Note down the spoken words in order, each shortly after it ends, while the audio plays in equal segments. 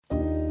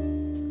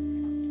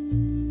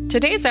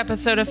Today's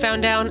episode of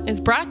Found Down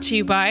is brought to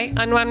you by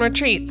Unwound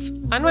Retreats.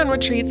 Unwound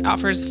Retreats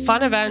offers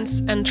fun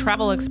events and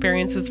travel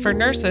experiences for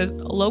nurses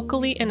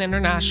locally and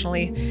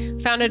internationally.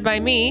 Founded by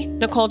me,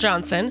 Nicole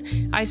Johnson,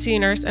 ICU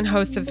nurse and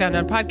host of the Found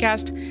Down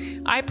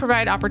podcast, I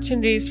provide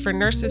opportunities for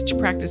nurses to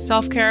practice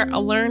self-care,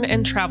 learn,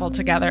 and travel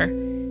together.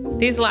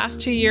 These last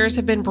 2 years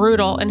have been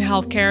brutal in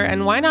healthcare,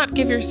 and why not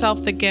give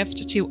yourself the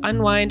gift to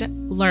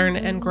unwind, learn,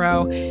 and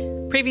grow?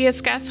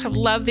 Previous guests have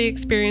loved the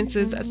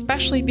experiences,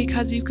 especially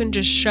because you can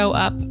just show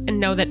up and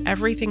know that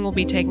everything will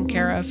be taken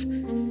care of.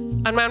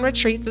 Unwound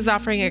Retreats is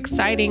offering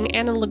exciting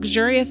and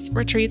luxurious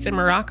retreats in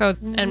Morocco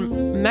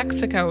and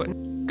Mexico.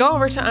 Go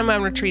over to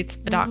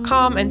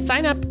unwoundretreats.com and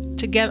sign up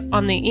to get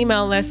on the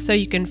email list so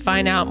you can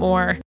find out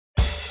more.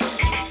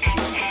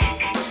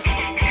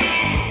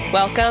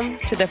 Welcome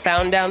to the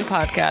Found Down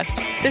podcast.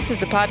 This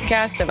is a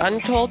podcast of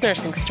untold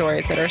nursing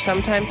stories that are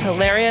sometimes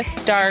hilarious,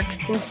 dark,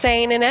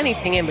 insane, and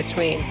anything in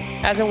between.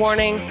 As a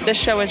warning,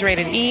 this show is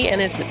rated E and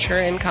is mature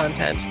in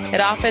content. It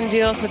often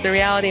deals with the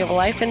reality of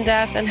life and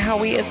death and how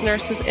we as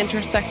nurses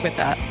intersect with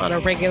that on a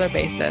regular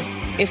basis.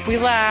 If we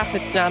laugh,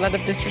 it's not out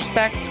of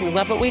disrespect. We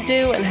love what we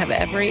do and have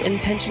every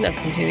intention of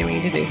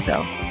continuing to do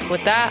so.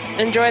 With that,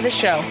 enjoy the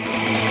show.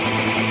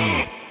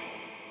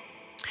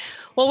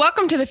 Well,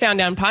 welcome to the Found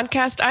Down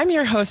podcast. I'm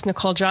your host,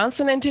 Nicole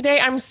Johnson, and today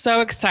I'm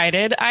so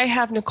excited. I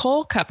have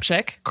Nicole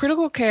Kupchik,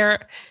 critical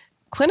care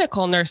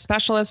clinical nurse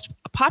specialist,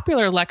 a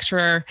popular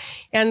lecturer,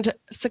 and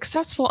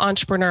successful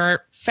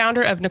entrepreneur,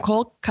 founder of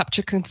Nicole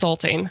Kupchik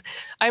Consulting.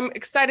 I'm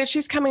excited.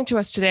 She's coming to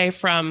us today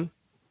from,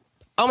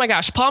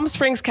 Palm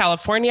Springs,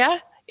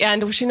 California,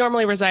 and she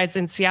normally resides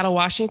in Seattle,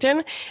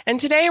 Washington. And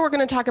today we're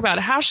going to talk about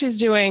how she's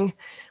doing,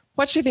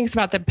 what she thinks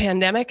about the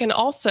pandemic, and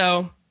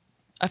also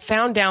a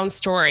found down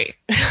story.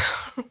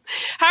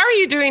 How are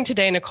you doing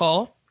today,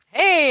 Nicole?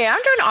 Hey,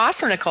 I'm doing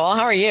awesome, Nicole.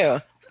 How are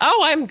you?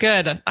 Oh, I'm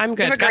good. You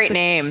have a great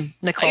name,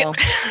 Nicole.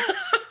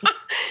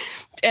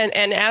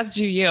 and as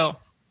do you.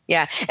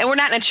 Yeah. And we're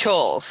not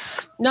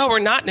Nichols. No, we're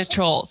not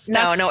Nichols.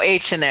 No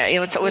H in there. You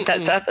know, with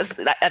that stuff,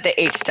 the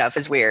H stuff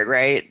is weird,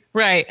 right?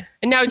 Right.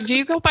 And now, do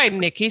you go by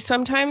Nikki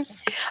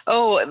sometimes?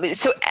 Oh,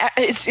 so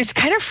it's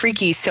kind of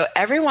freaky. So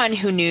everyone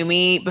who knew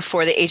me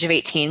before the age of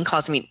 18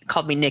 called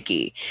me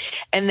Nikki.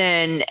 And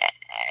then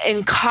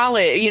in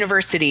college,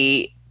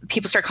 university,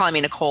 people start calling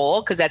me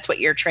Nicole because that's what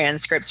your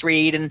transcripts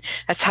read. And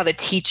that's how the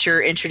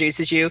teacher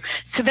introduces you.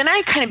 So then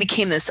I kind of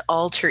became this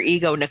alter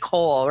ego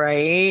Nicole,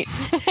 right?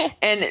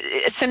 And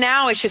so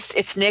now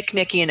it's Nick,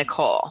 Nikki, and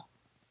Nicole.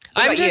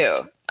 What about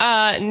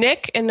you?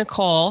 Nick and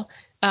Nicole.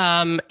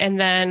 And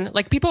then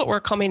like people at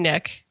work call me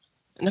Nick.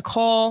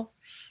 Nicole,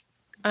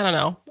 I don't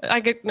know.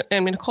 I get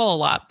Nicole a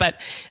lot,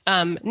 but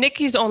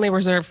Nikki's only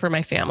reserved for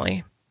my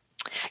family.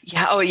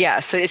 Yeah. Oh, yeah.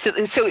 So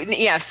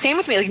yeah, same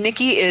with me. Like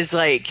Nikki is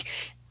like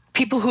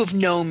people who've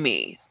known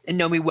me and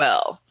know me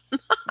well.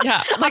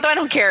 Yeah. Although I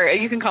don't care.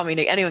 You can call me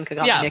Nick. Anyone can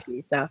call me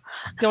Nikki. So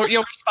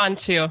you'll respond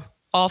to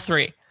all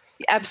three.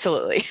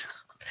 Absolutely.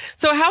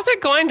 So how's it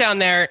going down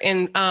there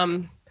in,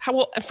 how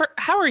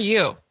are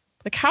you?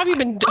 Like, how have you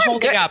been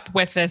holding up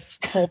with this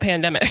whole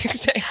pandemic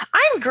thing?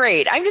 I'm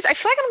great. I feel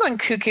like I'm going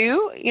cuckoo,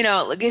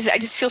 I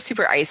just feel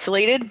super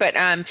isolated, but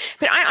I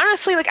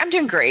honestly, I'm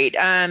doing great.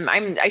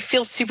 I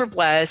feel super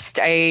blessed.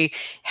 I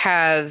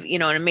have,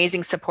 an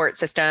amazing support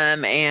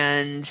system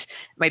and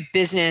my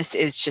business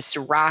is just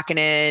rocking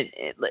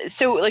it.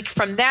 So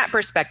from that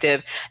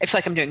perspective, I feel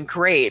like I'm doing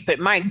great, but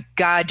my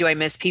God, do I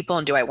miss people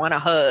and do I want to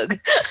hug?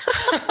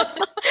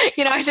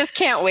 I just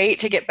can't wait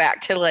to get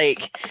back to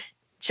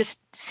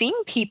just seeing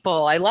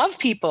people. I love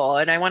people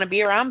and I want to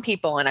be around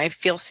people and I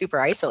feel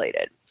super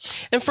isolated.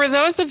 And for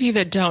those of you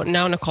that don't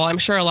know Nicole, I'm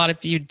sure a lot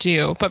of you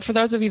do, but for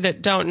those of you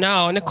that don't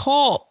know,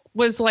 Nicole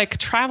was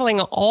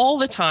traveling all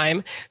the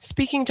time,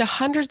 speaking to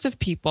hundreds of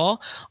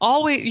people.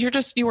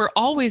 You were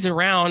always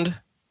around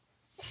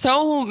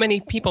so many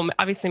people,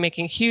 obviously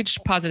making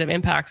huge positive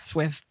impacts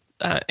with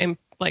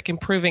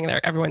improving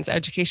everyone's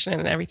education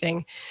and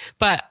everything.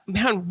 But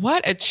man,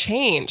 what a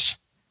change.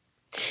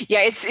 Yeah,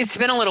 it's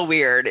been a little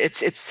weird.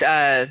 It's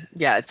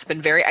been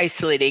very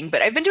isolating,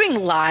 but I've been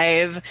doing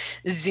live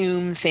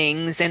Zoom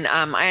things and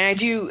I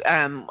do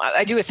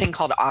a thing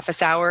called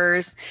office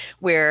hours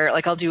where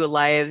I'll do a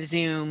live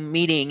Zoom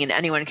meeting and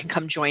anyone can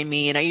come join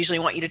me. And I usually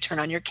want you to turn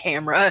on your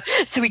camera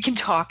so we can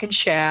talk and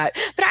chat.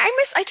 But I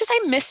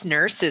miss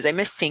nurses. I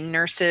miss seeing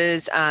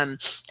nurses. I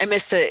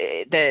miss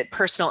the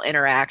personal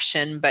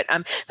interaction, but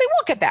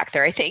we'll get back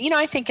there. I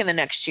think in the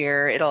next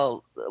year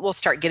we'll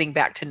start getting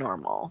back to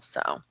normal.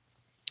 So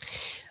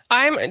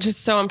I'm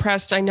just so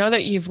impressed. I know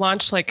that you've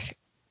launched,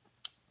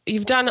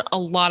 you've done a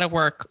lot of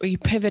work. You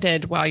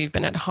pivoted while you've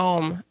been at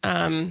home.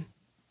 I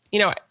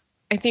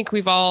think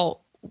we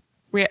all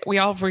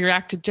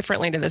reacted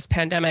differently to this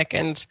pandemic.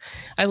 And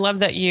I love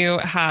that you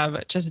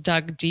have just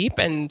dug deep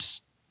and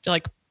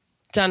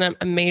done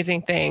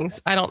amazing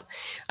things. I don't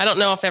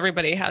know if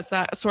everybody has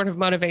that sort of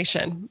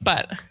motivation,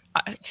 but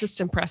it's just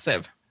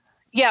impressive.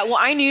 Yeah, well,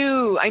 I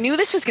knew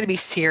this was going to be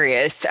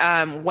serious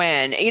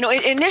when,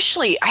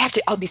 initially,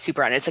 I'll be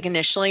super honest. Like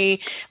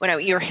initially, when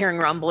you were hearing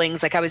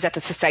rumblings, like I was at the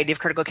Society of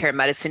Critical Care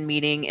Medicine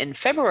meeting in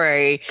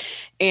February,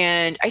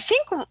 and I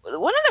think one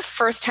of the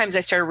first times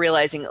I started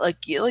realizing,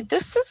 like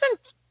this isn't,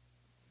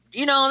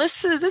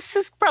 this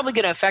is probably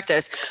going to affect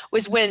us,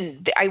 was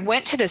when I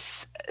went to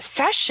this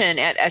session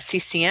at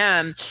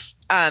SCCM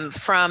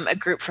from a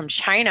group from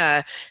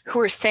China who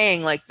were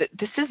saying like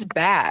this is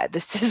bad.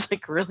 This is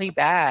like really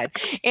bad.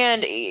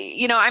 And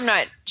I'm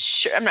not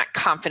sure. I'm not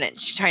confident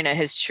China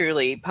has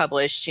truly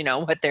published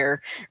what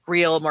their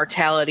real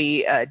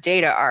mortality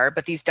data are.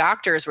 But these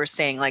doctors were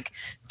saying like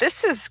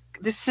this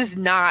is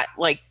not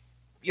like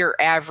your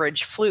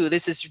average flu.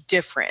 This is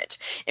different,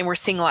 and we're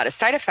seeing a lot of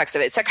side effects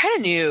of it. So I kind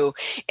of knew,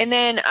 and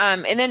then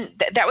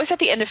that was at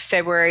the end of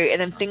February, and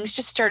then things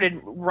just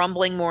started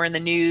rumbling more in the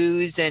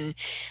news, and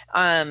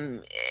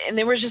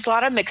there was just a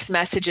lot of mixed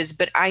messages.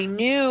 But I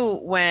knew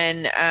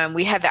when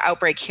we had the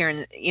outbreak here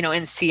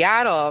in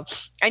Seattle,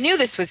 I knew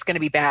this was going to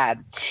be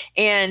bad,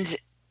 and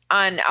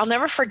I'll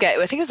never forget,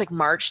 I think it was like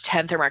March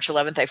 10th or March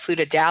 11th, I flew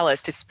to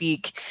Dallas to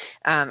speak.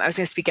 I was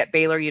going to speak at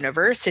Baylor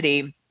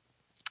University.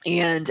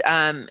 And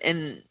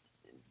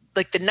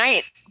like the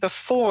night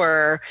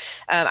before,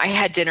 I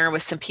had dinner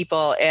with some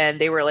people, and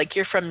they were like,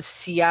 "You're from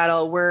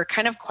Seattle. We're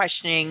kind of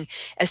questioning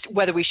as to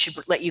whether we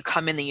should let you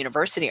come in the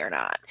university or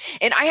not."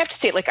 And I have to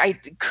say, like,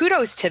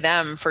 kudos to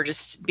them for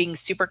just being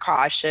super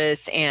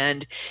cautious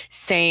and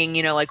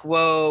saying, like,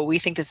 "Whoa, we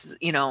think this is,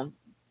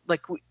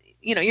 like."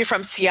 You're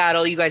from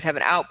Seattle. You guys have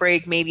an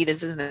outbreak. Maybe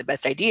this isn't the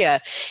best idea.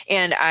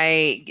 And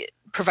I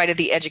provided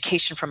the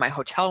education from my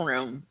hotel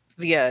room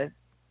via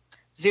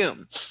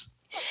Zoom.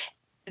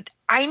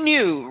 I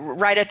knew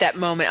right at that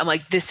moment, I'm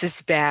like, this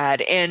is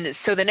bad. And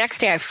so the next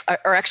day,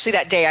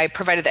 that day, I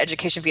provided the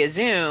education via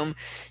Zoom.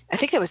 I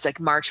think it was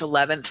like March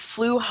 11th,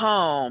 flew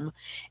home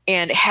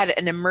and had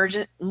an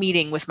emergent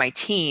meeting with my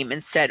team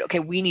and said, okay,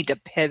 we need to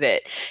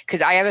pivot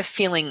because I have a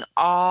feeling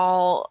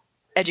all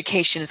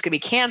education is going to be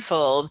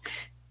canceled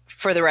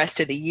for the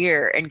rest of the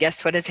year. And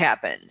guess what has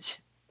happened?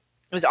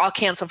 It was all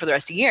canceled for the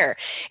rest of the year.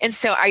 And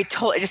so I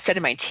just said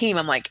to my team,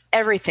 I'm like,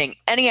 everything,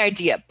 any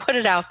idea, put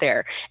it out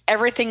there.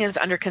 Everything is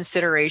under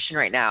consideration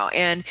right now.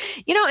 And,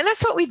 and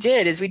that's what we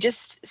did is we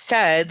just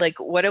said, like,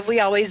 what have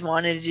we always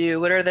wanted to do?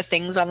 What are the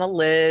things on the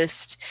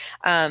list?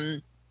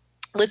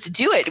 Let's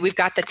do it. We've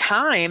got the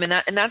time.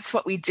 And that's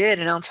what we did.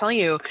 And I'll tell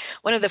you,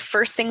 one of the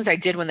first things I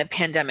did when the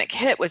pandemic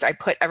hit was I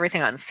put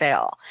everything on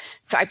sale.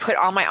 So I put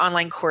all my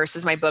online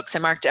courses, my books, I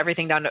marked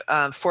everything down to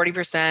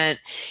 40%.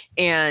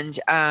 And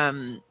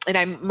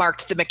I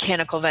marked the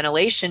mechanical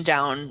ventilation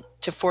down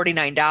to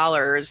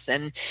 $49.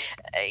 And,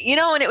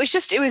 and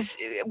it was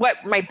what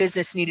my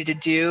business needed to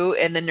do.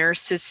 And the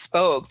nurses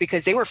spoke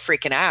because they were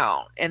freaking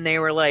out and they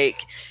were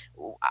like,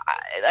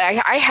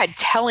 I had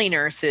tele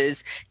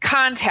nurses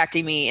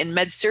contacting me and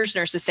med surg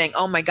nurses saying,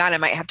 oh my God, I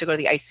might have to go to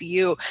the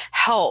ICU,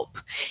 help.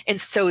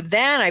 And so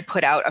then I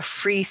put out a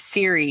free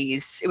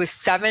series. It was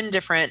 7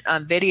 different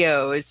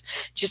videos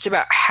just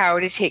about how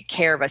to take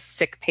care of a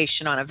sick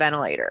patient on a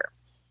ventilator.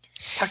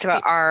 Talked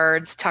about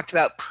ARDS, talked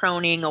about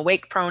proning,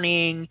 awake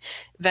proning,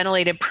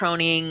 ventilated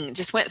proning,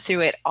 just went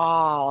through it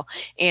all.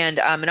 And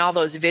all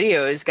those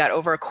videos got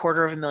over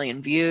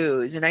 250,000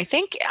 views. And I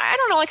think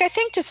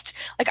just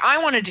like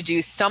I wanted to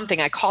do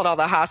something. I called all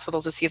the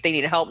hospitals to see if they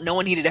needed help. No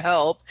one needed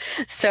help.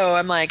 So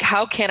I'm like,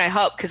 how can I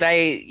help? Because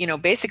I,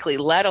 basically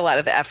led a lot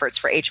of the efforts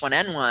for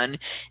H1N1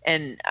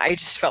 and I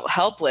just felt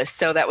helpless.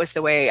 So that was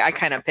the way I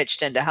kind of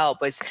pitched in to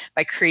help, was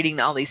by creating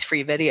all these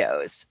free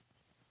videos.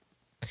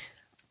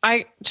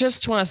 I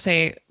just want to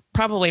say,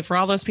 probably for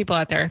all those people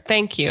out there,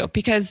 thank you,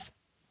 because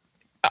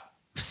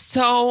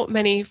so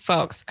many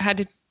folks had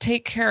to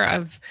take care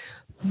of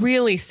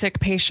really sick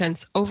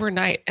patients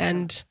overnight,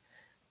 and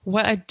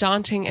what a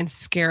daunting and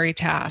scary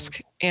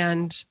task.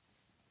 And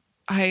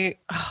I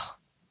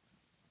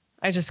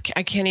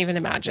can't even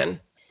imagine.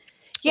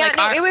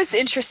 Yeah, it was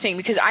interesting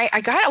because I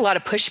got a lot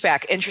of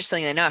pushback,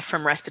 interestingly enough,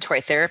 from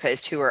respiratory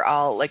therapists who were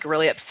all like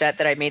really upset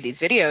that I made these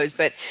videos.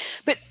 But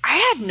I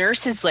had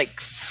nurses like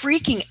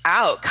freaking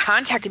out,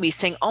 contacting me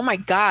saying, oh my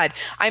God,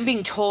 I'm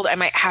being told I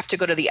might have to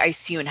go to the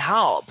ICU and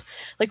help.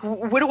 Like,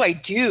 what do I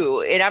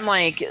do? And I'm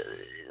like,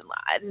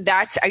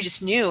 I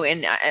just knew.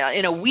 And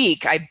in a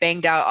week, I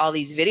banged out all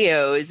these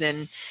videos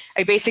and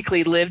I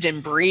basically lived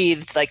and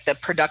breathed like the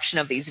production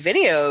of these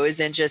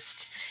videos and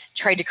just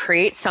tried to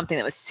create something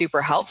that was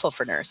super helpful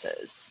for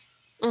nurses.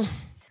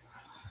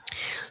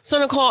 So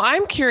Nicole,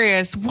 I'm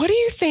curious, what do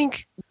you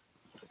think,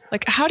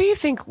 like, how do you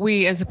think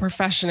we as a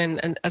profession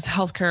and as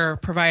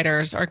healthcare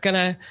providers are going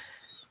to,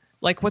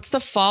 like, what's the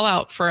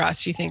fallout for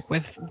us, you think,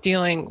 with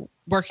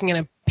working in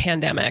a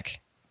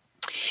pandemic?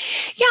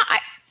 Yeah,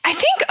 I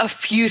think a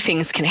few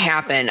things can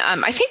happen.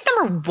 I think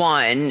number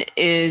one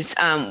is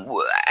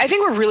I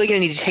think we're really going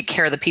to need to take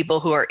care of the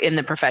people who are in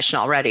the profession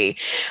already.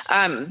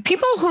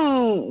 People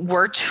who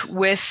worked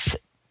with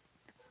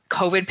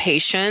COVID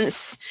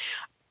patients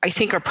I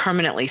think are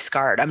permanently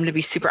scarred. I'm going to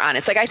be super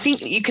honest. Like, I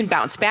think you can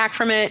bounce back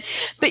from it,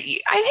 but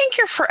I think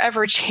you're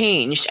forever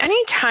changed.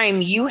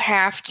 Anytime you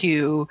have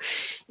to,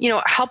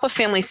 help a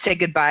family say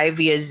goodbye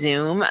via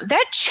Zoom,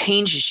 that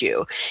changes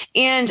you.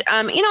 And,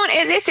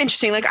 it's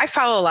interesting. Like, I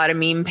follow a lot of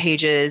meme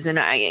pages, and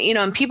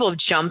and people have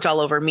jumped all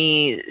over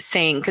me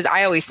saying, because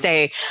I always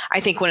say, I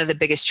think one of the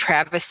biggest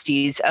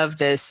travesties of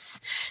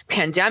this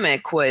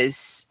pandemic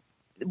was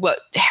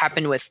what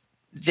happened with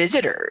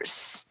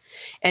visitors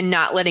and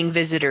not letting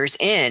visitors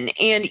in.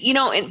 And,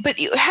 but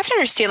you have to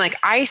understand, like,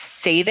 I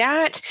say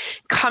that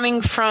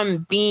coming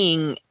from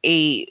being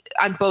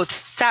on both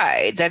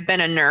sides. I've been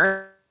a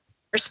nurse,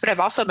 but I've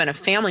also been a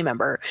family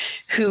member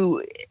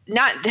who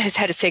not has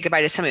had to say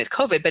goodbye to somebody with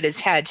COVID, but has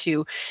had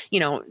to,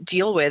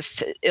 deal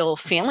with ill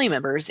family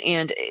members.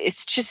 And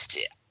it's just,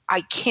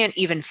 I can't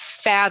even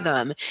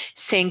fathom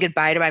saying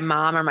goodbye to my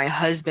mom or my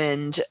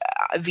husband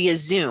via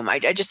Zoom. I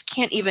just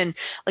can't even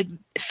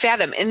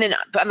fathom. And then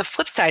on the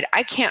flip side,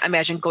 I can't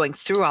imagine going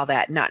through all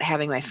that, not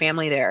having my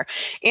family there.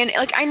 And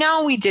I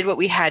know we did what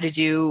we had to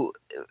do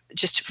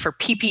just for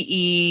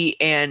PPE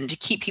and to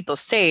keep people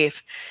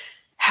safe.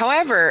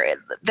 However,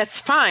 that's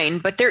fine,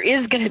 but there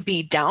is going to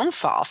be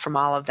downfall from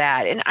all of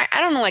that. And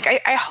I don't know,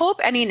 I hope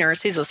any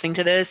nurse who's listening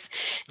to this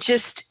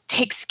just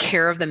takes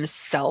care of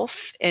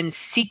themselves and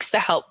seeks the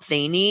help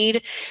they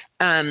need.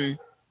 A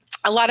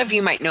lot of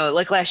you might know,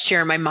 like last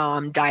year, my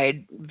mom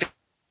died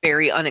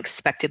very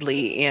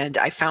unexpectedly, and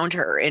I found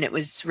her, and it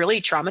was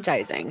really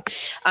traumatizing.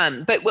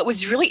 But what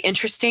was really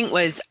interesting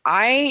was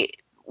I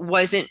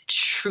wasn't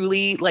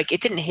truly it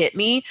didn't hit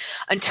me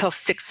until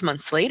 6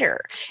 months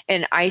later.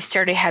 And I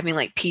started having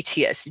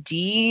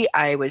PTSD.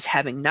 I was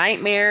having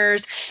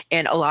nightmares,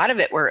 and a lot of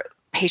it were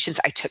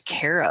patients I took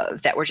care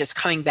of that were just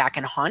coming back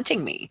and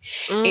haunting me.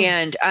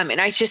 And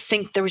I just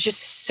think there was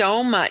just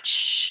so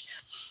much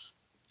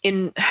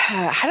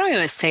how do I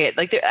even say it?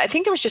 I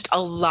think there was just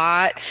so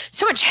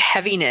much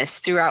heaviness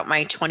throughout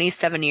my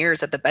 27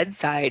 years at the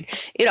bedside.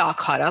 It all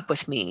caught up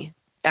with me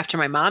after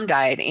my mom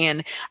died,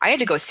 and I had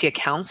to go see a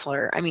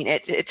counselor. I mean,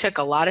 it took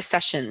a lot of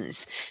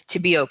sessions to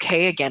be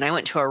okay again. I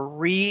went to a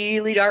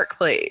really dark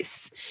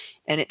place,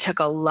 and it took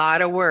a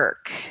lot of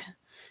work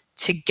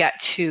to get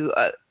to,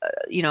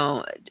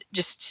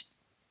 just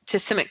to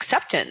some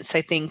acceptance,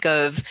 I think,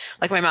 of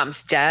my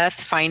mom's death,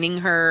 finding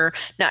her,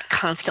 not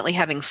constantly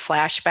having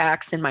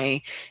flashbacks in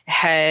my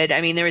head.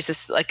 I mean, there's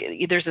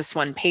this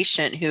one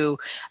patient who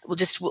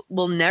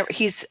will never,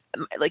 he's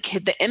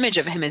the image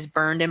of him is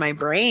burned in my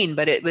brain,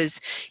 but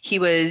he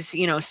was,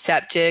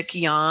 septic,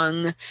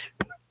 young,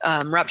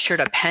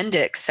 ruptured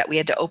appendix that we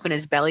had to open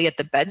his belly at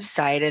the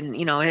bedside. And,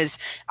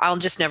 I'll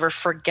just never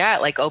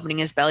forget opening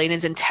his belly and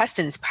his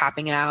intestines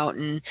popping out,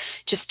 and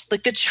just the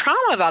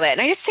trauma of all that.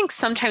 And I just think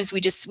sometimes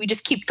we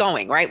just keep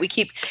going, right?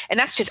 And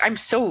that's just, I'm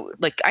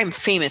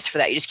famous for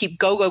that. You just keep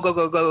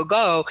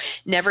go,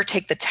 never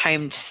take the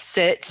time to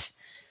sit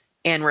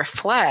and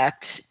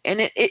reflect,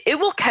 and it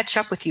will catch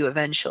up with you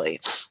eventually.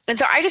 And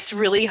so I just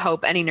really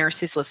hope any nurse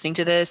who's listening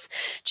to this,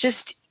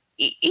 just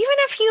even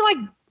if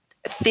you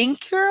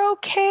think you're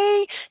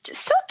okay,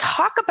 just still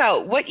talk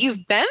about what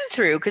you've been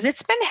through, because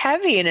it's been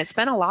heavy and it's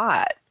been a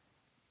lot.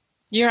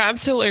 You're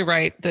absolutely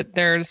right that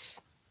there is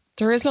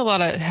a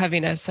lot of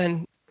heaviness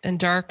and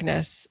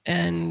darkness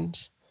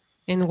and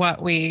in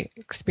what we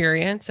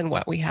experience and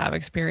what we have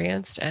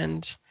experienced.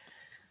 And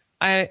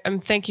I'm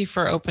thank you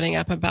for opening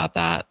up about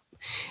that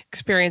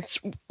experience.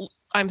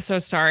 I'm so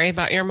sorry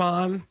about your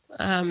mom.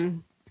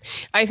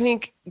 I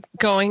think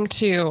going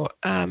to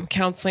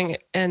counseling,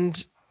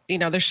 and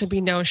there should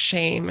be no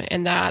shame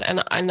in that.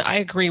 And I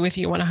agree with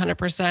you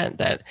 100%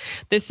 that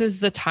this is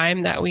the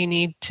time that we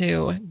need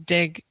to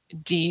dig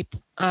deep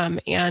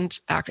and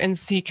act and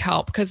seek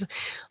help. Because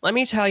let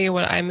me tell you,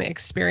 what I'm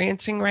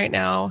experiencing right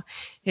now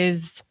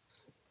is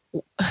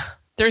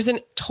there's a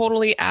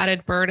totally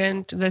added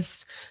burden to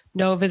this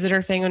no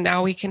visitor thing. And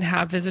now we can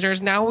have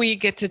visitors. Now we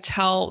get to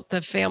tell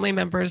the family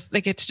members,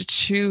 they get to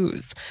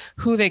choose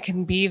who they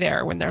can be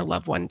there when their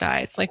loved one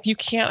dies. You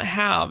can't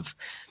have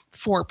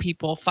 4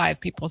 people,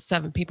 5 people,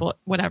 7 people,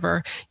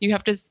 whatever. You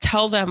have to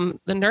tell them.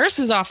 The nurse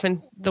is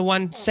often the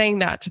one saying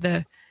that to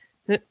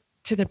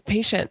the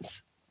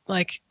patients,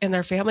 and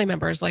their family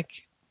members,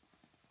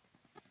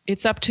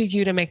 it's up to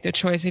you to make the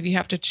choice if you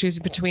have to choose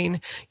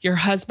between your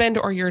husband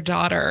or your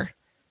daughter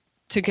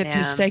to get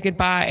to say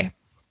goodbye.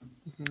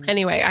 Mm-hmm.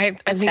 Anyway,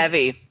 it's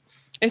heavy.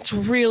 It's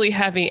really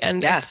heavy,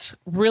 and it's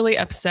really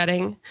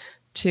upsetting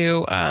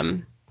to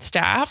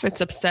staff.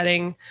 It's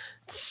upsetting,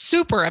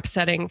 super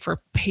upsetting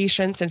for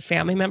patients and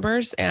family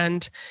members.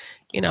 And,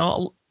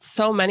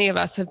 so many of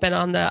us have been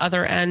on the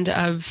other end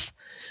of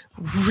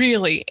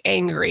really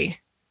angry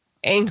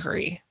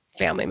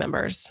family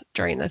members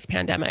during this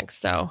pandemic.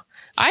 So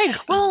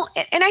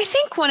and I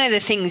think one of the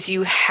things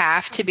you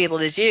have to be able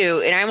to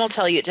do, and I will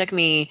tell you, it took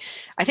me,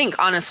 I think,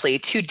 honestly,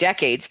 2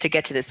 decades to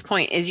get to this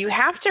point, is you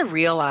have to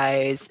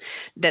realize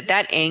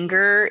that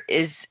anger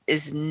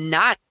is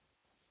not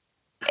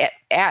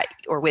at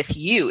or with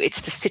you,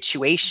 it's the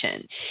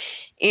situation.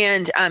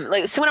 And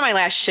so one of my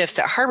last shifts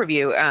at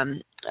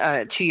Harborview,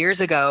 2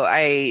 years ago,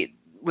 I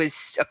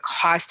was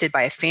accosted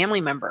by a family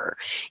member.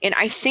 And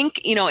I think,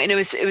 and it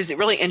was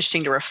really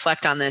interesting to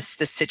reflect on this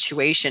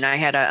situation. I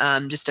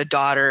had just a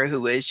daughter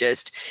who was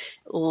just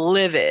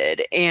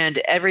livid, and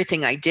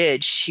everything I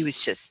did, she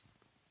was just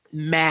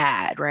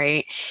mad,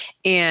 right?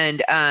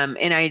 And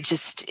I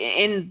just,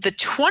 in the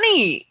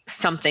 20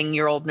 something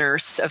year old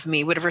nurse of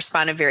me would have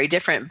responded very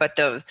different, but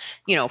the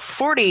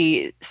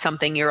 40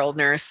 something year old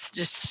nurse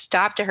just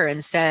stopped to her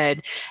and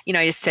said,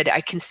 I just said,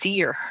 I can see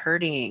you're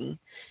hurting.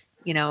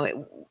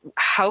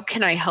 How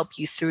can I help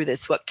you through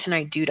this? What can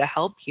I do to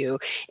help you?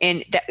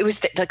 And that it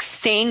was like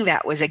saying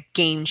that was a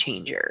game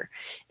changer.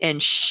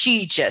 And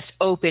she just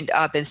opened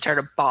up and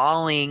started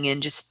bawling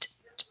and just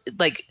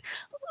like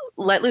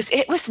let loose.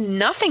 It was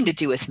nothing to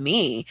do with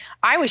me.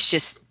 I was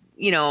just,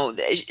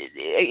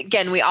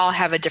 again, we all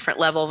have a different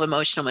level of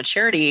emotional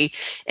maturity.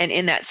 And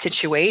in that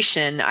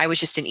situation, I was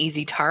just an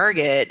easy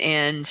target.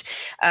 And,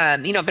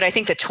 but I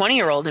think the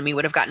 20-year-old in me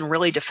would have gotten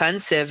really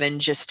defensive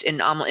and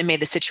it made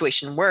the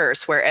situation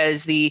worse.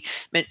 Whereas the,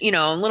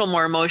 a little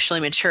more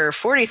emotionally mature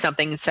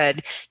 40-something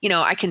said,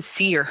 I can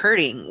see you're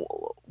hurting.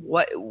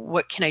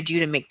 What can I do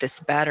to make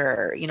this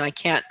better? I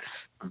can't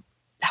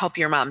help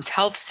your mom's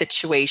health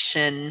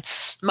situation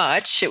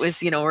much. It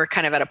was, we're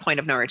kind of at a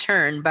point of no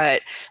return,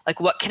 but like,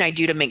 what can I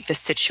do to make this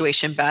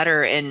situation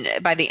better? And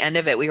by the end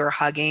of it, we were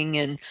hugging,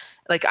 and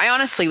like, I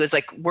honestly was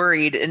like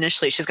worried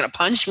initially she's going to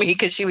punch me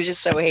because she was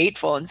just so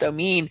hateful and so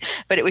mean,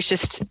 but it was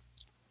just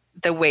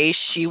the way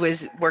she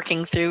was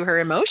working through her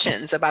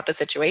emotions about the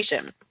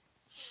situation.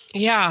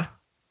 Yeah.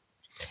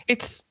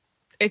 It's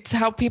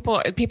how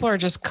people are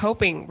just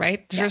coping,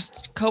 right? They're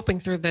just coping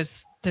through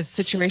this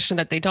situation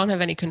that they don't have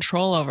any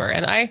control over.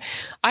 And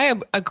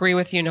I agree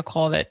with you,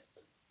 Nicole, that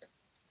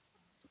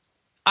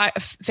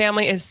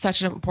family is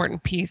such an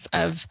important piece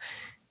of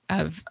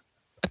a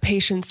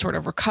patient's sort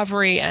of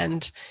recovery,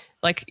 and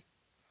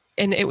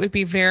it would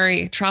be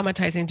very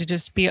traumatizing to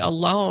just be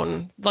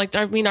alone. Our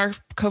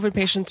COVID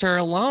patients are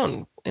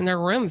alone in their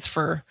rooms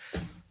for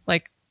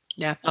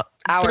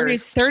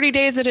hours, 30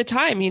 days at a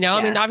time, Yeah.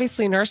 I mean,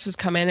 obviously nurses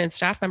come in and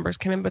staff members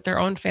come in, but their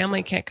own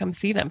family can't come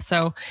see them.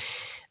 So,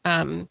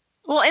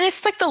 well, and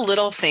it's like the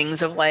little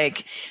things of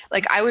like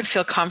I would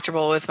feel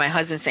comfortable with my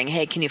husband saying,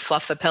 hey, can you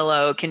fluff the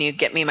pillow? Can you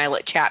get me my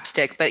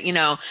chapstick? But,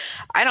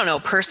 I don't know,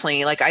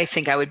 personally, I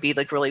think I would be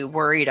really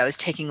worried I was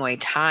taking away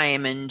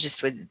time and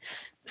just would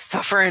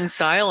suffer in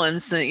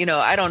silence.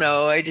 I don't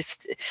know.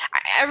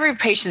 Every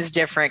patient is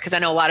different, because I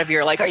know a lot of you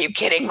are like, are you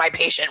kidding? My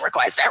patient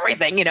requests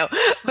everything,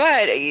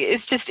 but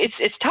it's just,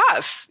 it's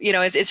tough,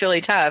 it's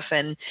really tough.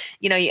 And,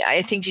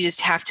 I think you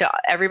just have to,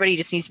 everybody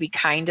just needs to be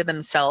kind to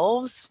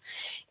themselves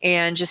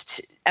and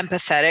just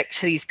empathetic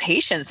to these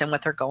patients and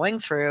what they're going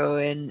through.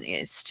 And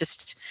it's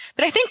just,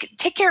 but I think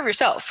take care of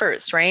yourself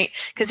first, right?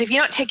 Because if you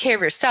don't take care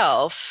of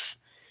yourself,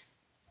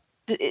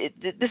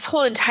 this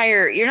whole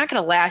entire, you're not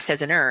going to last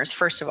as a nurse,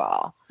 first of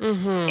all.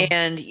 Mm-hmm.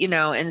 And,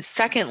 and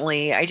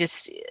secondly,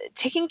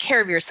 taking care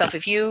of yourself,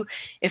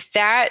 if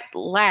that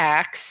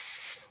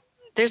lacks,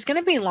 there's going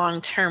to be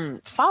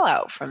long-term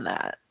fallout from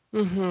that.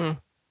 Mm-hmm.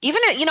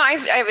 Even,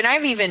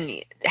 I've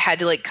even had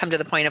to come to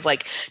the point of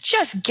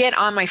just get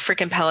on my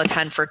freaking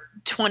Peloton for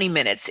 20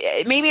 minutes.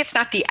 Maybe it's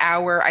not the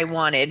hour I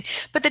wanted,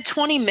 but the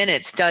 20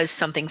 minutes does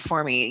something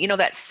for me.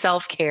 That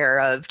self-care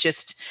of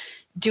just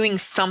doing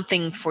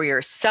something for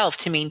yourself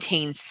to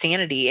maintain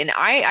sanity. And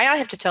I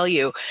have to tell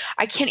you,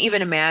 I can't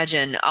even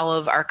imagine all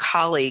of our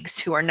colleagues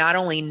who are not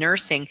only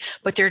nursing,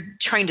 but they're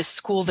trying to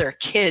school their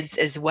kids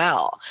as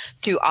well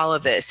through all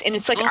of this. And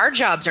it's our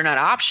jobs are not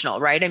optional,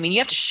 right? I mean, you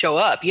have to show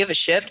up. You have a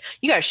shift,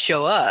 you got to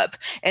show up,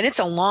 and it's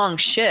a long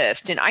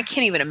shift. And I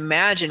can't even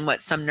imagine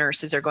what some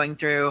nurses are going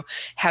through,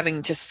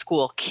 having to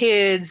school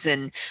kids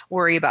and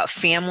worry about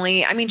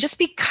family. I mean, just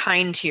be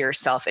kind to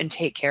yourself and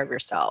take care of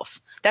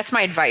yourself. That's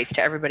my advice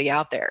to everybody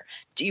out there.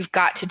 You've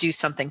got to do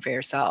something for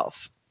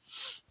yourself.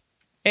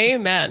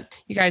 Amen.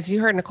 You guys,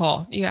 you heard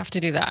Nicole. You have to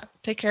do that.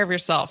 Take care of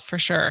yourself for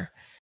sure.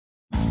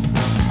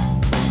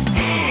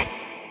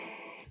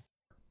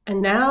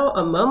 And now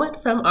a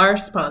moment from our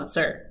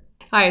sponsor.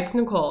 Hi, it's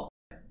Nicole.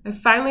 I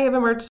finally have a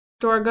merch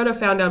store. Go to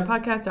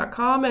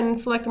founddownpodcast.com and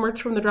select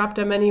merch from the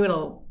drop-down menu.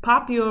 It'll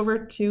pop you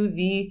over to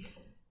the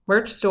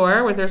merch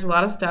store where there's a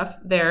lot of stuff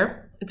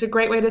there. It's a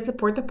great way to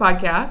support the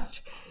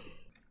podcast.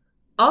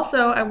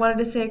 Also, I wanted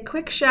to say a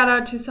quick shout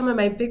out to some of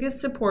my biggest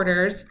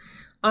supporters.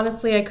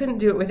 Honestly, I couldn't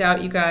do it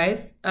without you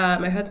guys.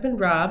 My husband,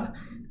 Rob,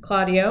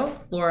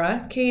 Claudio,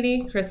 Laura,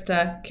 Katie,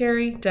 Krista,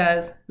 Carrie,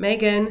 Des,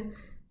 Megan,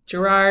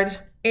 Gerard,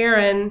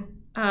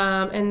 Aaron,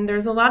 and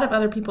there's a lot of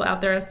other people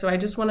out there. So I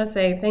just want to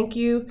say thank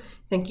you,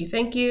 thank you,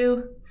 thank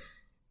you.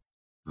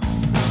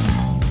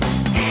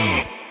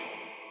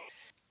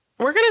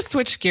 We're going to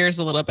switch gears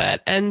a little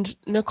bit. And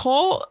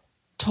Nicole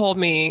told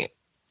me,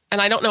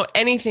 and I don't know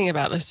anything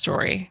about this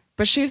story,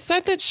 but she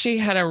said that she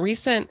had a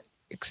recent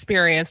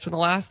experience from the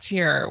last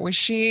year where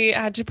she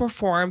had to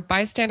perform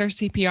bystander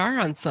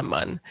CPR on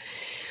someone.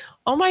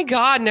 Oh my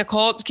God,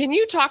 Nicole, can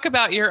you talk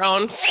about your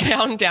own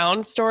found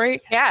down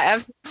story? Yeah,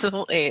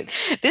 absolutely.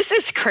 This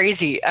is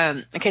crazy.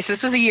 Okay, so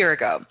this was a year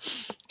ago.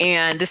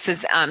 And this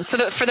is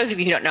for those of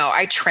you who don't know,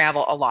 I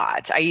travel a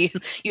lot. I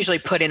usually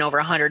put in over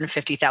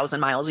 150,000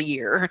 miles a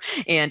year,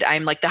 and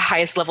I'm like the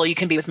highest level you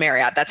can be with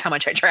Marriott. That's how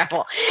much I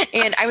travel.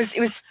 And it was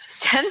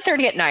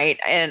 10:30 at night,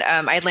 and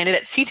I had landed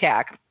at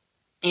SeaTac.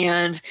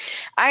 And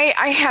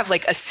I have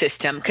like a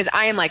system because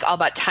I am like all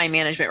about time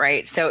management,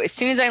 right? So as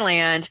soon as I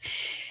land,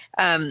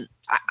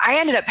 I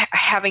ended up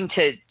having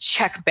to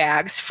check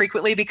bags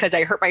frequently because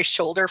I hurt my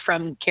shoulder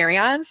from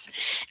carry-ons.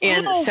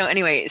 And so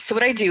anyway, so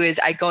what I do is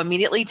I go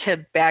immediately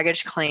to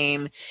baggage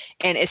claim.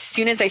 And as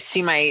soon as I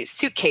see my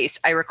suitcase,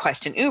 I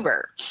request an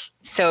Uber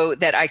so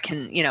that I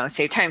can,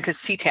 save time, because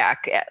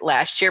SeaTac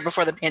last year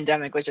before the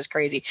pandemic was just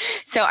crazy.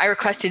 So I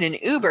requested an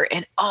Uber,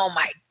 and oh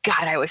my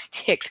God, I was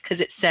ticked because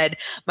it said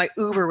my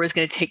Uber was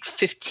going to take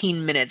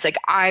 15 minutes. Like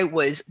I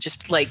was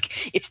just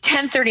like, it's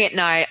 10:30 at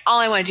night. All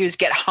I want to do is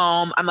get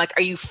home. I'm like,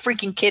 are you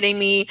freaking kidding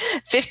me?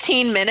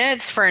 15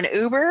 minutes for an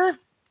Uber?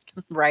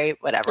 Right.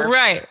 Whatever.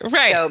 Right.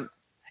 So,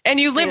 and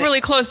you live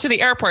really close to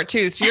the airport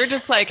too. So you're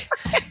just like,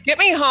 get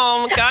me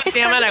home. God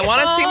damn it. I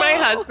want to see my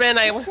husband.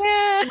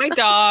 My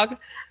dog.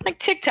 Like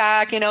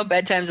TikTok,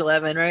 bedtime's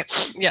 11,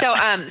 right?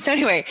 Yeah. So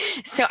anyway,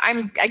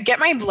 I get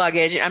my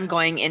luggage and I'm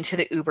going into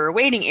the Uber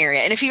waiting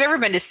area. And if you've ever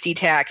been to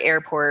SeaTac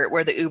Airport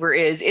where the Uber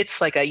is, it's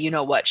like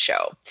a what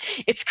show.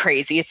 It's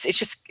crazy.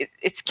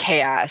 It's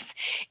chaos.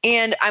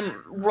 And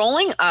I'm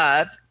rolling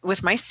up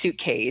with my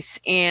suitcase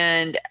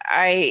and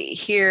I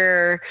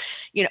hear,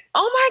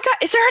 oh my God,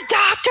 is there a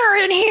doctor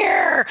in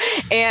here?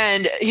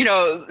 And,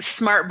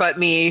 smart butt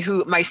me,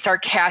 who my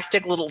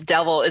sarcastic little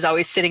devil is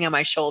always sitting on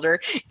my shoulder,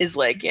 is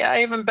like, yeah,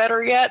 even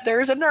better yet,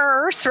 there's a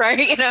nurse,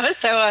 right?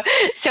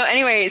 So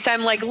anyway, so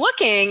I'm like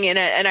looking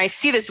and I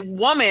see this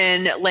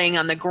woman laying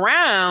on the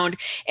ground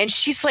and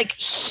she's like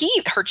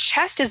her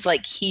chest is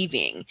like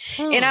heaving.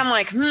 And I'm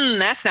like,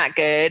 that's not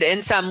good.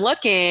 And so I'm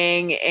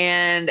looking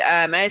and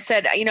I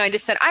said, I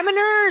just said, I'm a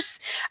nurse.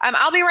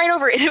 I'll be right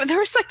over. And there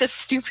was like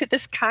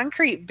this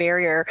concrete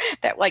barrier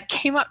that like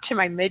came up to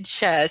my mid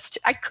chest.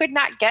 I could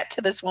not get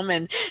to this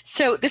woman.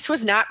 So this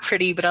was not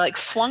pretty, but I like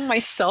flung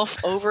myself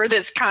over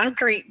this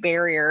concrete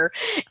barrier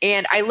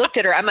and I looked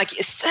at her. I'm like,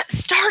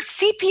 start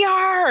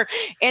CPR.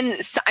 And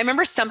so I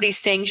remember somebody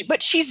saying,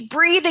 but she's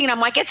breathing. And I'm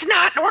like, it's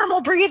not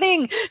normal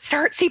breathing.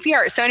 Start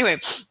CPR. So anyway,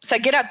 so I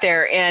get up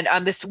there and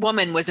this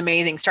woman was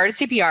amazing. Started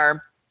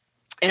CPR.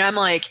 And I'm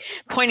like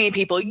pointing at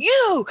people,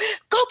 you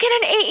go get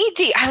an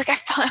AED.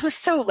 I was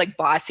so like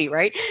bossy,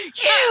 right?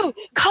 You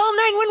call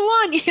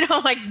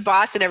 911, like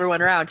bossing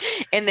everyone around.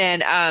 And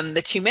then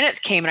the 2 minutes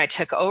came and I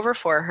took over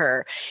for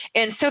her.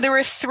 And so there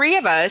were three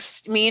of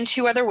us, me and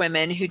two other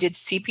women, who did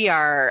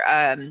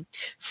CPR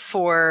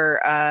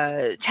for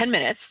 10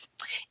 minutes.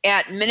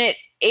 At minute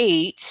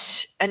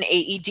 8, an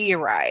AED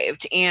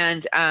arrived.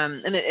 And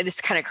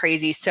it's kind of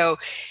crazy. So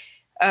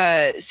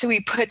I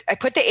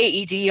put the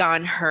AED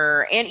on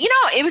her and,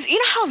 it was,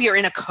 how you're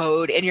in a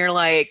code and you're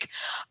like,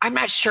 I'm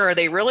not sure. Are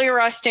they really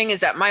arresting?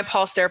 Is that my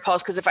pulse, their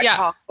pulse? Because if I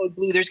call code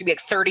blue, there's gonna be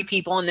like 30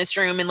 people in this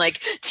room in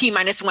like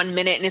T-1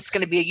 minute and it's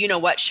going to be a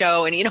what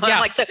show. And, I'm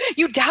like, so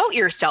you doubt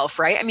yourself,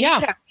 right? I mean, you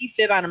could have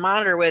VFib on a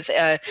monitor with,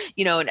 a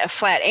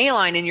flat A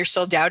line and you're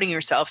still doubting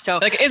yourself. So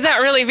like, is that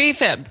really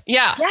VFib?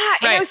 Yeah. Yeah.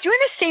 And I was doing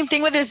the same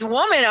thing with this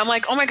woman. I'm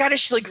like, oh my God, is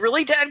she like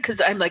really dead?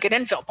 Cause I'm like, I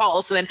didn't feel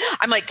pulse. And then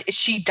I'm like,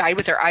 she died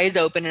with her eyes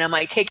open. And I'm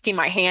like taking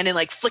my hand and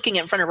like flicking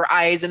it in front of her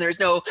eyes and there's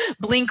no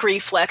blink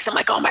reflex. I'm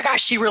like, oh my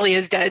gosh, she really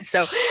is dead.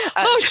 So,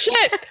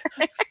 shit.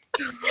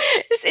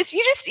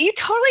 You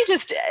totally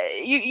just,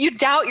 you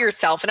doubt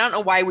yourself. And I don't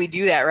know why we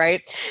do that.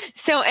 Right.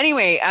 So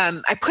anyway,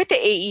 I put the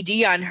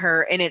AED on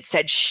her and it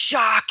said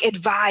shock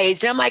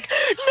advised. And I'm like,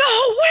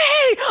 no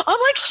way. I'm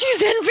like,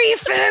 she's in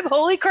VFib.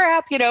 Holy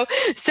crap.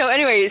 So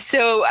anyway,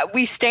 so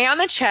we stay on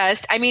the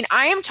chest. I mean,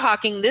 I am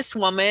talking, this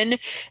woman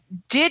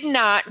did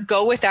not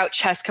go without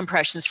chest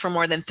compressions for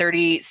more than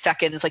 30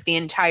 seconds, like the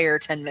entire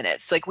 10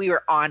 minutes. Like we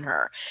were on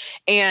her.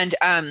 And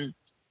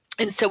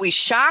so we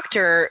shocked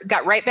her,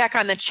 got right back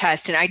on the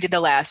chest, and I did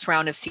the last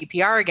round of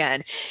CPR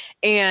again.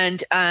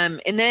 And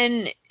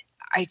then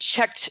I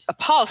checked a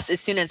pulse as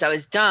soon as I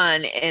was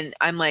done, and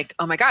I'm like,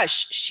 oh my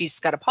gosh, she's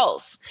got a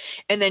pulse.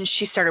 And then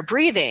she started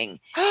breathing.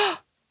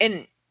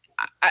 And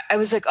I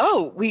was like,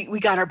 oh, we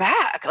got her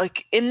back.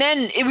 Like, and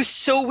then it was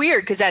so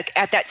weird because at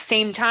that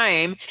same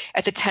time,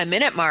 at the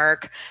 10-minute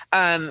mark,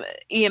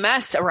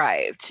 EMS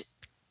arrived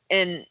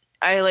and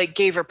I like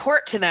gave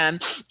report to them.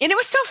 And it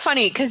was so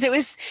funny because it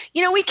was,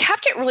 we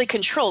kept it really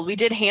controlled. We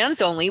did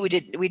hands only. We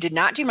did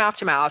not do mouth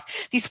to mouth.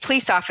 These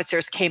police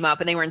officers came up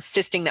and they were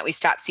insisting that we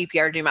stop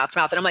CPR to do mouth to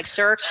mouth. And I'm like,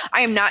 sir,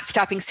 I am not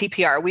stopping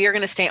CPR. We are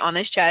going to stay on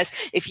this chest.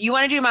 If you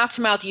want to do mouth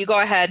to mouth, you go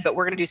ahead, but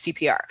we're going to do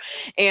CPR.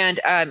 And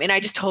I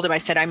just told him, I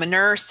said, I'm a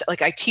nurse.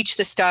 Like I teach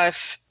this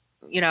stuff.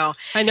 I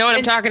know what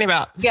I'm talking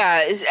about.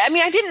 Yeah. I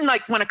mean, I didn't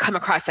like want to come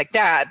across like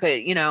that,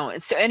 but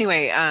so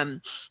anyway,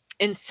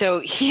 and so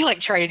he like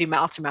tried to do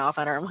mouth to mouth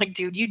on her. I'm like,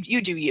 dude,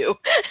 you do you.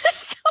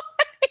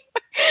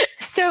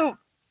 So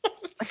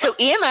So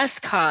EMS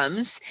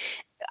comes,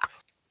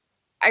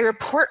 I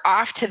report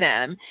off to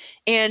them,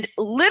 and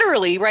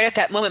literally right at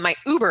that moment, my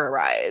Uber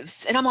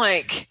arrives. And I'm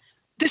like,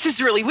 this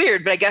is really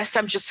weird, but I guess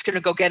I'm just going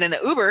to go get in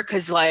the Uber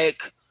because,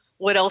 like,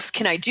 what else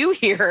can I do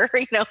here?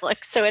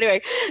 Like, so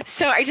anyway,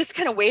 so I just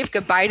kind of waved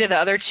goodbye to the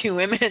other two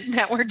women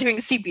that were doing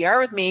CPR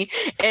with me.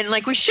 And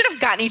like, we should have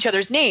gotten each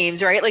other's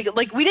names, right?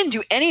 Like we didn't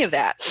do any of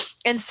that.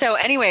 And so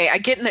anyway, I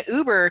get in the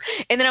Uber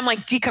and then I'm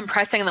like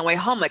decompressing on the way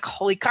home, like,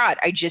 holy God,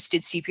 I just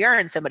did CPR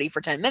on somebody for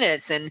 10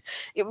 minutes. And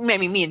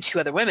maybe me and two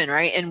other women,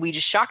 right? And we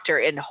just shocked her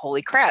and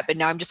holy crap. And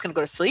now I'm just going to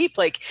go to sleep.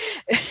 Like,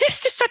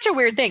 it's just such a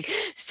weird thing.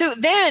 So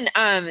then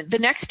the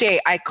next day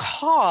I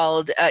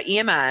called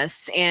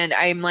EMS and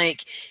I'm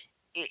like,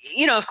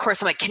 of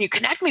course I'm like, can you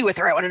connect me with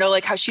her? I want to know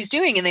like how she's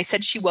doing. And they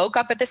said she woke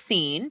up at the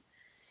scene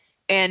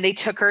and they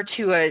took her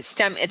to a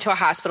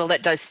hospital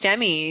that does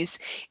STEMIs.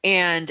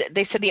 And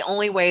they said the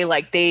only way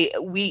like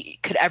we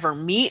could ever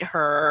meet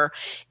her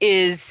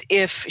is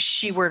if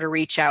she were to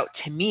reach out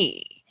to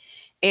me.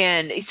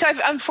 And so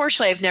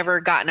unfortunately, I've never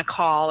gotten a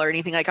call or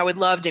anything. Like, I would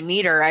love to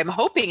meet her. I'm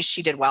hoping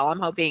she did well. I'm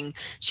hoping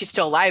she's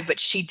still alive, but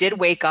she did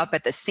wake up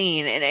at the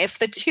scene. And if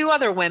the two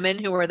other women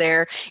who were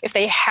there, if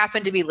they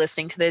happen to be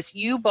listening to this,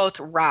 you both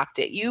rocked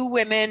it. You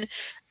women,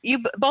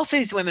 both of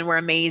these women were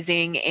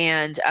amazing.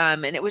 And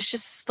it was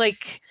just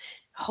like,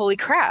 holy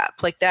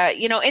crap, like that,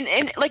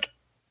 and like,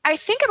 I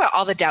think about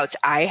all the doubts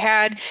I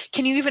had.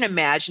 Can you even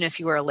imagine if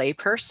you were a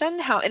layperson?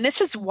 And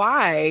this is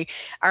why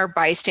our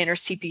bystander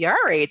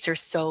CPR rates are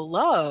so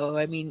low.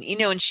 I mean,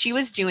 and she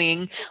was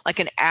doing like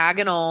an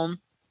agonal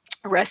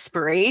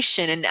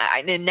respiration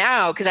and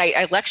now because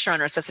I lecture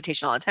on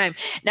resuscitation all the time,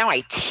 now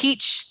I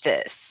teach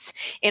this,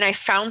 and I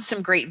found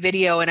some great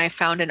video and I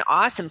found an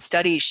awesome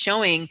study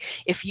showing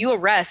if you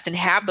arrest and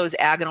have those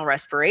agonal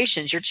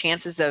respirations, your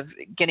chances of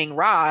getting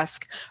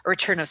ROSC or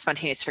return of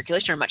spontaneous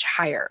circulation are much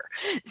higher.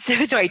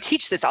 So I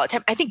teach this all the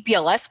time. I think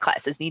BLS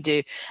classes need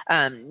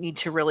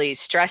to really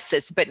stress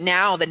this, but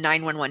now the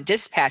 911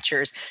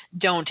 dispatchers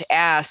don't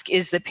ask,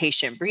 is the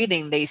patient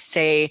breathing? They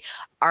say,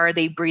 are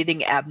they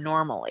breathing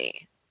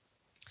abnormally?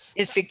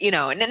 Is,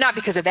 and not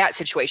because of that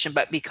situation,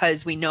 but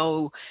because we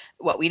know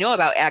what we know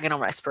about agonal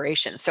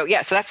respiration. So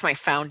yeah, so that's my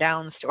found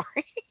down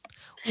story.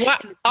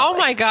 What? Oh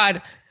my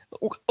God.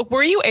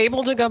 Were you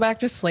able to go back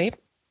to sleep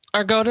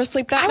or go to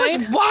sleep that night? I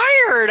was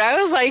wired.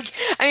 I was like,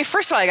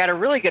 first of all, I got a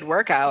really good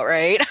workout,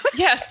 right?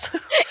 Yes.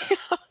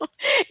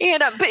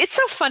 And but it's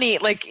so funny,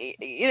 like,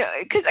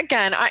 because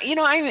again,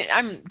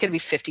 I'm gonna be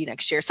 50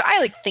 next year, so I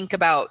like think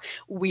about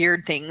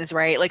weird things,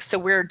 right? Like, so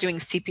we're doing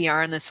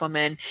CPR on this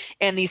woman,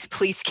 and these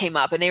police came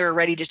up, and they were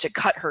ready just to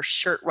cut her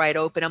shirt right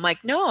open. I'm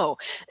like, no,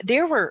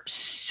 there were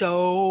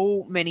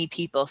so many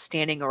people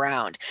standing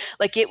around.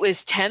 Like, it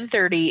was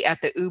 10:30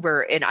 at the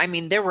Uber,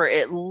 and there were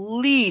at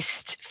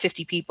least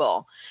 50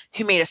 people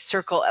who made a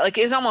circle. Like,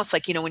 it was almost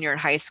like when you're in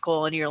high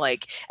school and you're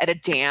like at a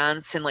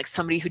dance, and like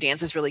somebody who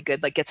dances really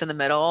good like gets in the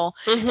middle.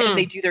 Mm-hmm. And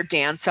they do their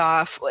dance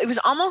off. It was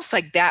almost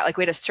like that. Like,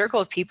 we had a circle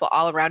of people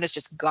all around us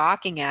just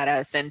gawking at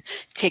us and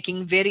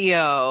taking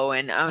video.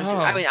 And I was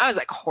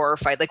like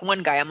horrified. Like,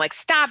 one guy, I'm like,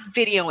 stop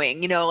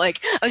videoing,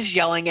 like I was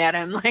yelling at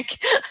him,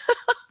 like,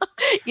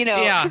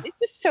 because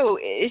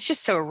it's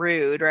just so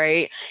rude.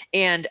 Right.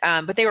 And,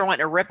 but they were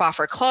wanting to rip off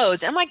her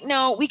clothes. And I'm like,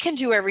 no, we can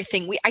do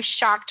everything. I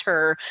shocked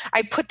her.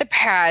 I put the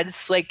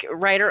pads like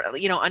right,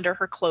 under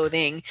her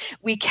clothing.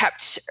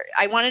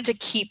 I wanted to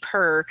keep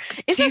her.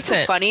 Isn't that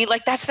so funny?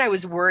 Like, that's what I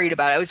was worried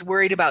about. I was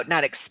worried about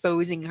not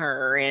exposing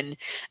her. And,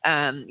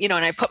 and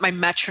I put my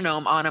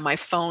metronome on my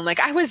phone. Like,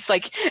 I was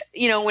like,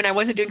 when I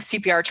wasn't doing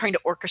CPR, trying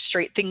to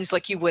orchestrate things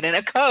like you would in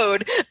a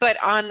code,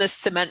 but on the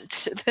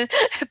cement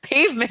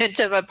pavement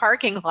of a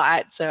parking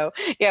lot. So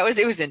yeah,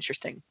 it was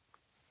interesting.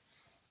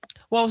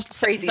 Well,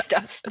 crazy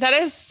stuff. That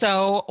is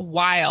so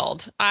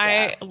wild.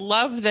 I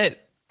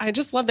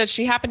just love that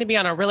she happened to be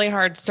on a really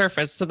hard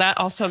surface. So that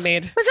also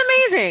it was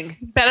amazing,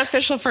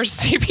 beneficial for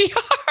CPR.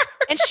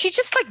 And she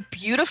just like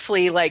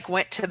beautifully like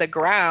went to the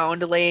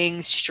ground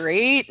laying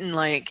straight and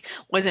like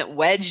wasn't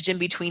wedged in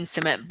between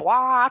cement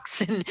blocks,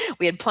 and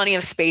we had plenty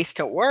of space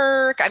to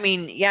work.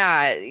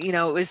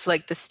 It was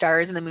like the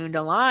stars and the moon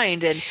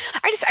aligned, and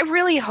I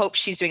really hope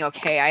she's doing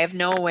okay. I have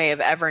no way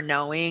of ever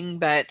knowing,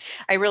 but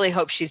I really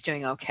hope she's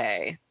doing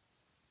okay.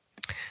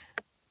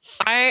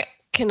 I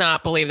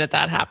cannot believe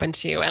that happened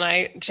to you.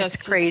 And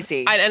it's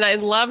crazy. I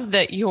love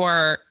that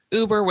your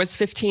Uber was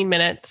 15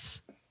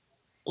 minutes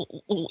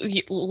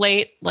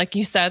late. Like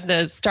you said,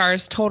 the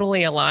stars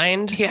totally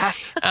aligned. Yeah.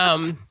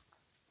 Can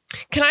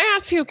I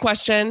ask you a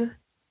question?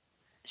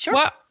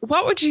 Sure.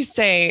 What would you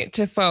say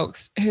to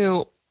folks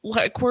who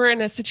like were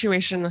in a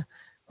situation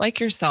like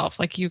yourself,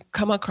 like you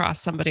come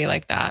across somebody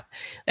like that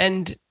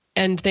and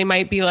they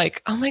might be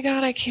like, oh my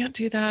God, I can't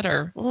do that.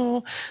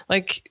 Or,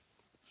 like,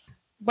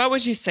 what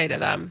would you say to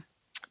them?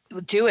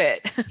 do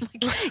it.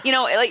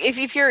 Like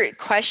if you're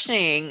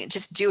questioning,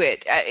 just do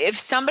it. If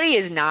somebody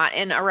is not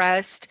in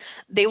arrest,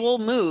 they will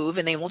move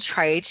and they will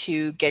try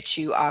to get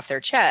you off their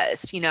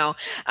chest.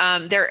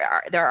 There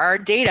are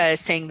data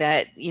saying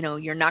that,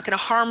 you're not going to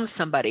harm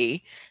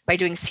somebody by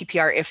doing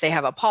CPR if they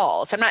have a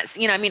pulse. I'm not,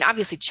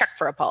 obviously check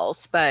for a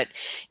pulse, but,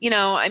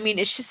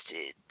 it's just,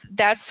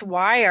 that's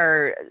why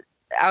our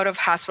out of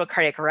hospital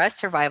cardiac arrest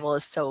survival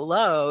is so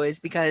low, is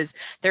because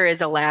there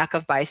is a lack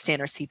of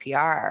bystander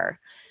CPR.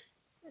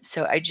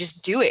 So I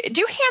just do it.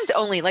 Do hands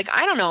only. Like,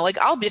 I don't know, like,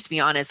 I'll just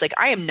be honest. Like,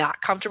 I am not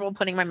comfortable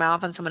putting my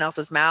mouth on someone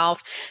else's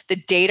mouth. The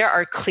data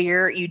are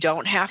clear. You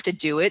don't have to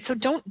do it. So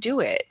don't do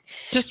it.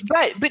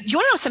 But you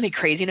want to know something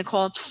crazy,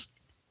 Nicole?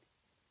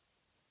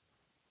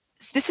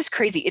 This is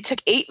crazy. It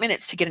took 8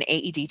 minutes to get an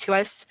AED to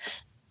us.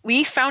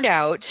 I found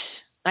out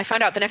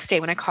the next day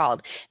when I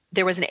called,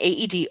 there was an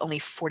AED only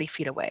 40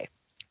 feet away.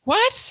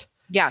 What?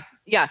 Yeah.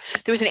 There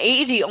was an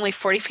AED only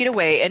 40 feet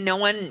away, and no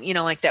one,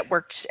 that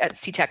worked at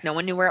CTEC, no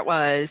one knew where it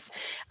was.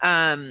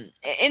 And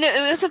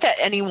it wasn't that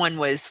anyone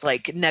was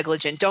like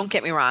negligent. Don't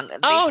get me wrong.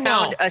 They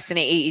found us an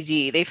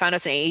AED. They found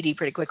us an AED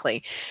pretty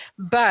quickly,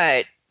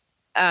 but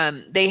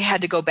they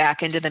had to go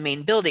back into the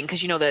main building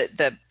because,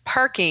 the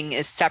parking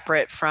is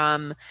separate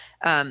from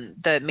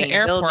the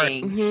main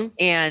building. Mm-hmm.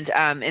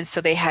 And so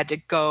they had to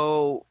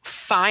go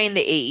find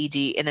the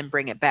AED and then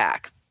bring it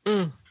back.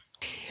 Mm.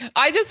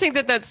 I just think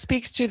that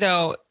speaks to,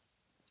 though,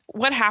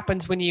 what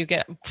happens when you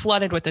get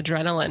flooded with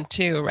adrenaline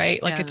too,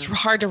 right? Like, it's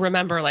hard to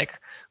remember like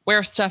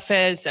where stuff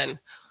is and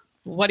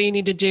what do you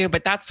need to do.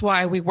 But that's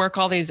why we work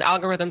all these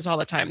algorithms all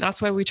the time. That's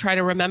why we try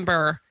to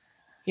remember,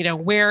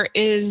 where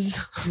is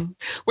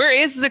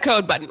the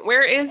code button?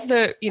 Where is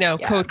the,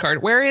 code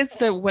card? Where is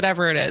the,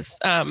 whatever it is.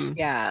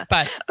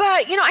 But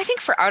I think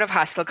for out of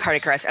hospital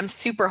cardiac arrest, I'm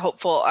super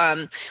hopeful.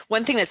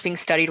 One thing that's being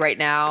studied right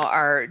now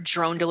are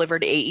drone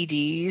delivered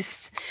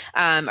AEDs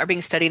are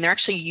being studied, and they're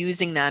actually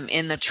using them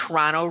in the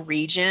Toronto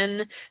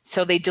region.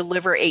 So they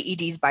deliver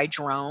AEDs by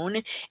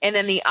drone. And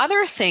then the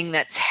other thing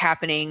that's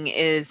happening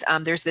is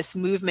there's this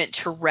movement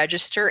to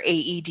register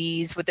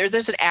AEDs with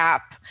there's an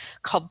app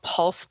called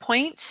Pulse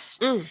Point.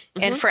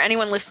 Mm-hmm. And for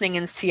anyone listening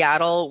in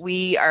Seattle,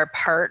 we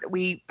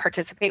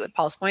participate with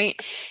Pulse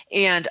Point.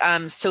 And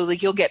so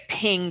like you'll get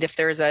pinged if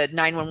there's a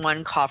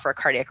 911 call for a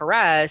cardiac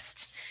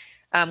arrest.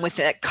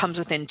 It comes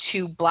within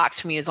 2 blocks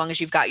from you, as long as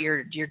you've got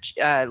your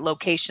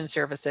location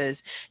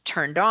services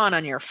turned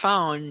on your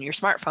phone, your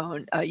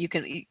smartphone, you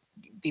can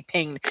be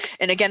pinged.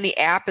 And again, the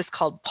app is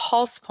called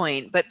Pulse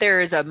Point, but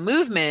there is a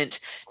movement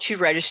to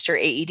register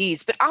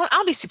AEDs. But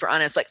I'll be super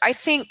honest. Like, I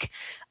think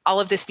all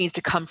of this needs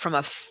to come from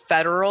a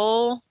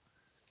federal,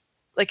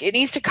 like it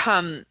needs to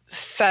come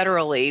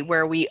federally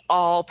where we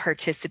all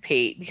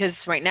participate,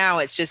 because right now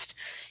it's just,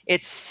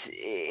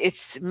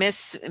 it's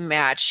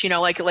mismatched,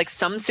 like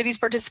some cities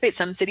participate,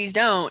 some cities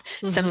don't,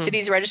 some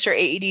cities register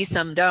AED,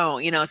 some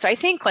don't, so I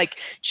think like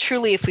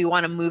truly, if we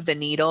want to move the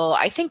needle,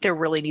 I think there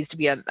really needs to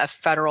be a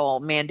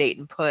federal mandate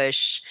and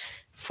push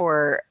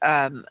for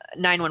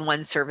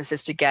 911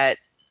 services to get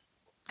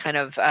kind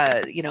of,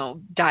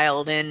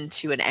 dialed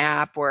into an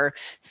app or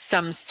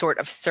some sort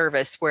of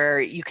service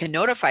where you can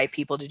notify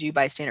people to do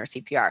bystander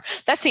CPR.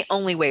 That's the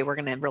only way we're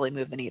going to really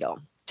move the needle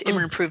to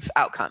improve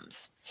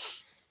outcomes.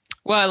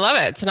 Well, I love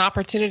it. It's an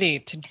opportunity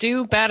to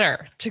do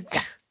better.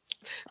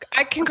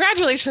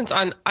 Congratulations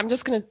on,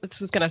 this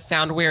is going to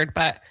sound weird,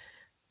 but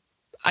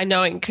I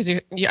know, because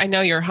I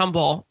know you're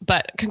humble,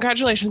 but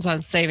congratulations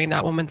on saving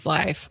that woman's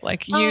life.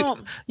 Like you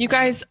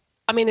guys,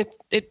 I mean,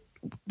 it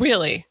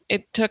really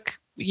took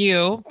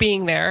you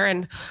being there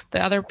and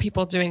the other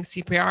people doing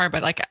CPR,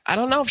 but like, I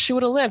don't know if she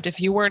would have lived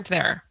if you weren't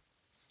there.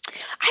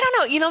 I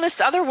don't know.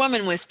 This other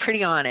woman was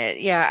pretty on it.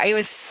 Yeah. I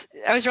was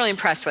really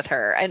impressed with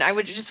her, and I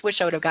would just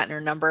wish I would have gotten her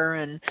number,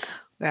 and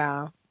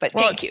but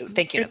thank you,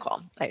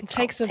 Nicole. It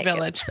takes a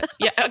village.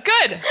 Yeah.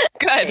 Good.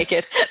 Take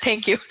it.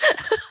 Thank you.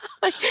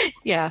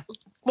 Yeah.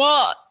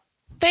 Well,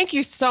 thank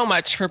you so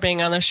much for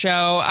being on the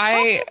show.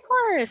 Of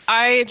course.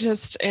 I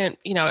just,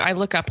 I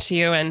look up to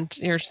you, and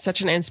you're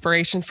such an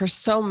inspiration for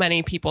so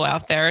many people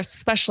out there,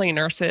 especially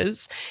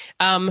nurses.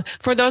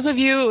 For those of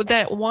you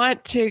that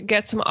want to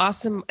get some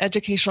awesome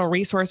educational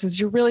resources,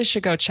 you really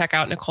should go check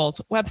out Nicole's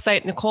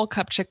website,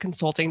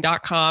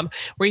 NicoleKupchikConsulting.com,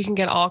 where you can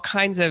get all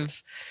kinds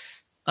of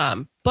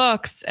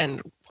books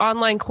and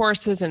online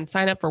courses and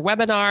sign up for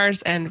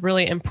webinars and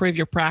really improve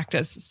your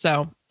practice.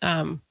 So,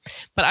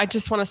 but I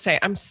just want to say,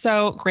 I'm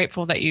so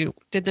grateful that you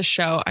did the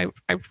show. I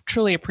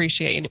truly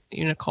appreciate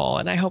you, Nicole.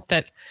 And I hope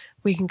that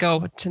we can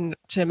go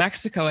to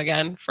Mexico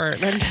again for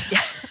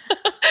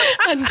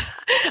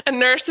a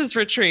nurse's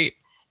retreat.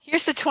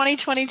 Here's to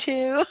 2022.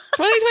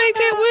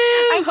 2022. Woo!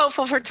 I'm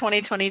hopeful for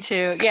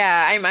 2022.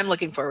 Yeah, I'm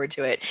looking forward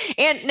to it.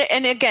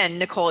 And again,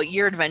 Nicole,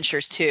 your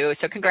adventures too.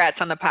 So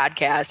congrats on the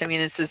podcast. I mean,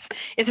 this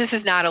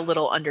is not a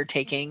little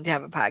undertaking to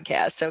have a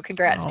podcast. So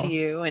congrats to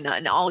you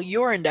and all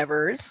your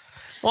endeavors.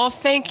 Well,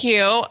 thank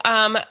you.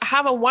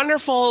 Have a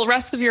wonderful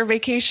rest of your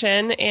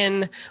vacation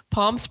in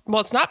Palm. Well,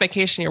 it's not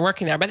vacation, you're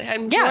working there, but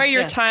enjoy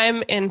your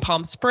time in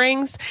Palm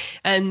Springs.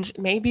 And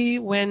maybe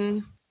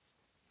when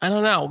I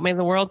don't know. Maybe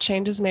the world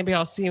changes. Maybe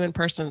I'll see you in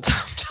person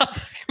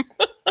sometime.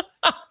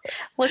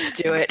 Let's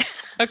do it.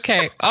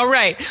 Okay. All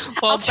right.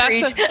 Well,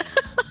 treat.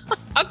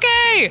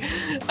 Okay.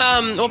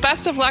 Well,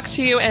 best of luck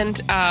to you, and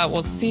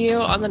we'll see you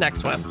on the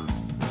next one.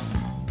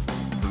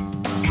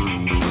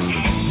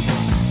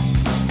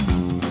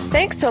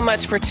 Thanks so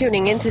much for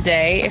tuning in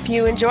today. If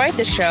you enjoyed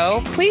the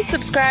show, please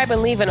subscribe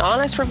and leave an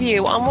honest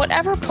review on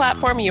whatever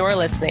platform you are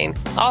listening.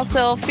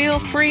 Also, feel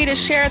free to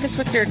share this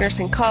with your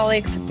nursing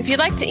colleagues. If you'd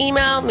like to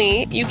email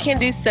me, you can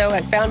do so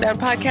at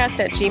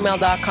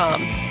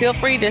founddownpodcast@gmail.com. Feel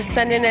free to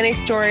send in any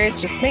stories.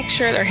 Just make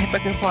sure they're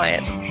HIPAA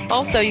compliant.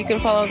 Also, you can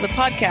follow the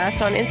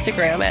podcast on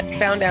Instagram at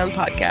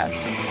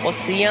founddownpodcast. We'll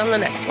see you on the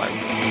next one.